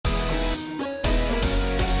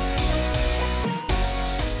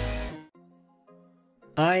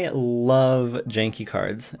I love janky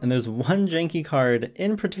cards, and there's one janky card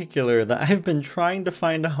in particular that I've been trying to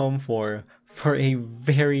find a home for a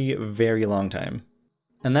very, very long time.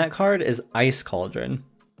 And that card is Ice Cauldron.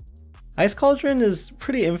 Ice Cauldron is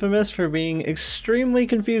pretty infamous for being extremely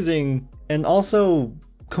confusing and also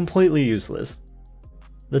completely useless.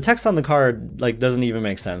 The text on the card doesn't even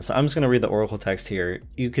make sense, so I'm just going to read the oracle text here.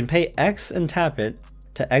 You can pay X and tap it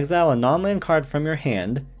to exile a non-land card from your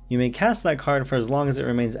hand. You may cast that card for as long as it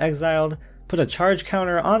remains exiled, put a charge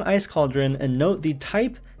counter on Ice Cauldron, and note the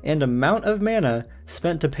type and amount of mana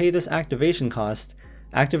spent to pay this activation cost.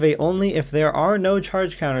 Activate only if there are no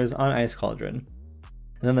charge counters on Ice Cauldron.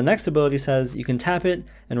 And then the next ability says you can tap it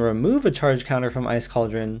and remove a charge counter from Ice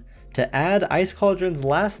Cauldron. To add Ice Cauldron's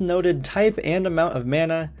last noted type and amount of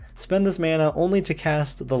mana, spend this mana only to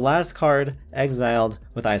cast the last card exiled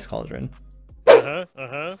with Ice Cauldron.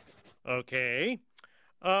 Okay.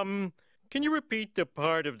 Can you repeat the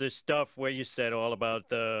part of this stuff where you said all about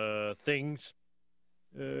the things?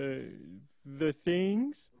 The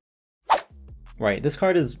things? Right, this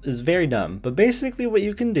card is very dumb, but basically what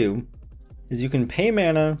you can do is you can pay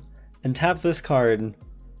mana and tap this card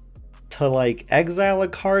to exile a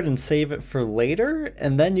card and save it for later,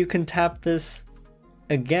 and then you can tap this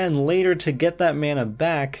again later to get that mana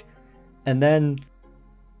back, and then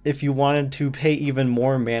if you wanted to pay even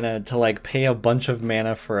more mana to pay a bunch of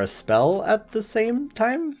mana for a spell at the same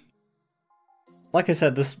time? Like I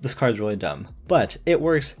said, this card's really dumb, but it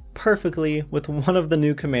works perfectly with one of the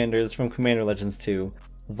new commanders from Commander Legends 2,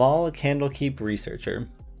 Vol Candlekeep Researcher.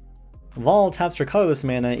 Vol taps for colorless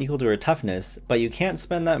mana equal to her toughness, but you can't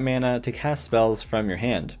spend that mana to cast spells from your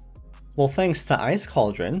hand. Well, thanks to Ice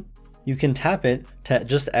Cauldron, you can tap it to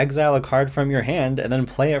just exile a card from your hand and then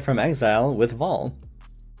play it from exile with Vol.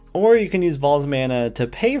 Or you can use Vol's mana to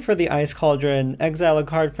pay for the Ice Cauldron, exile a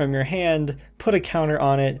card from your hand, put a counter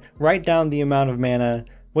on it, write down the amount of mana,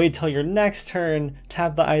 wait till your next turn,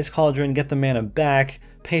 tap the Ice Cauldron, get the mana back,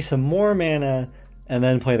 pay some more mana, and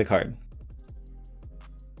then play the card.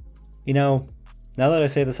 You know, now that I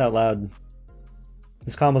say this out loud,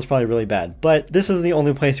 this combo's probably really bad, but this is the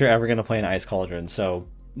only place you're ever going to play an Ice Cauldron, so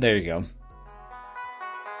there you go.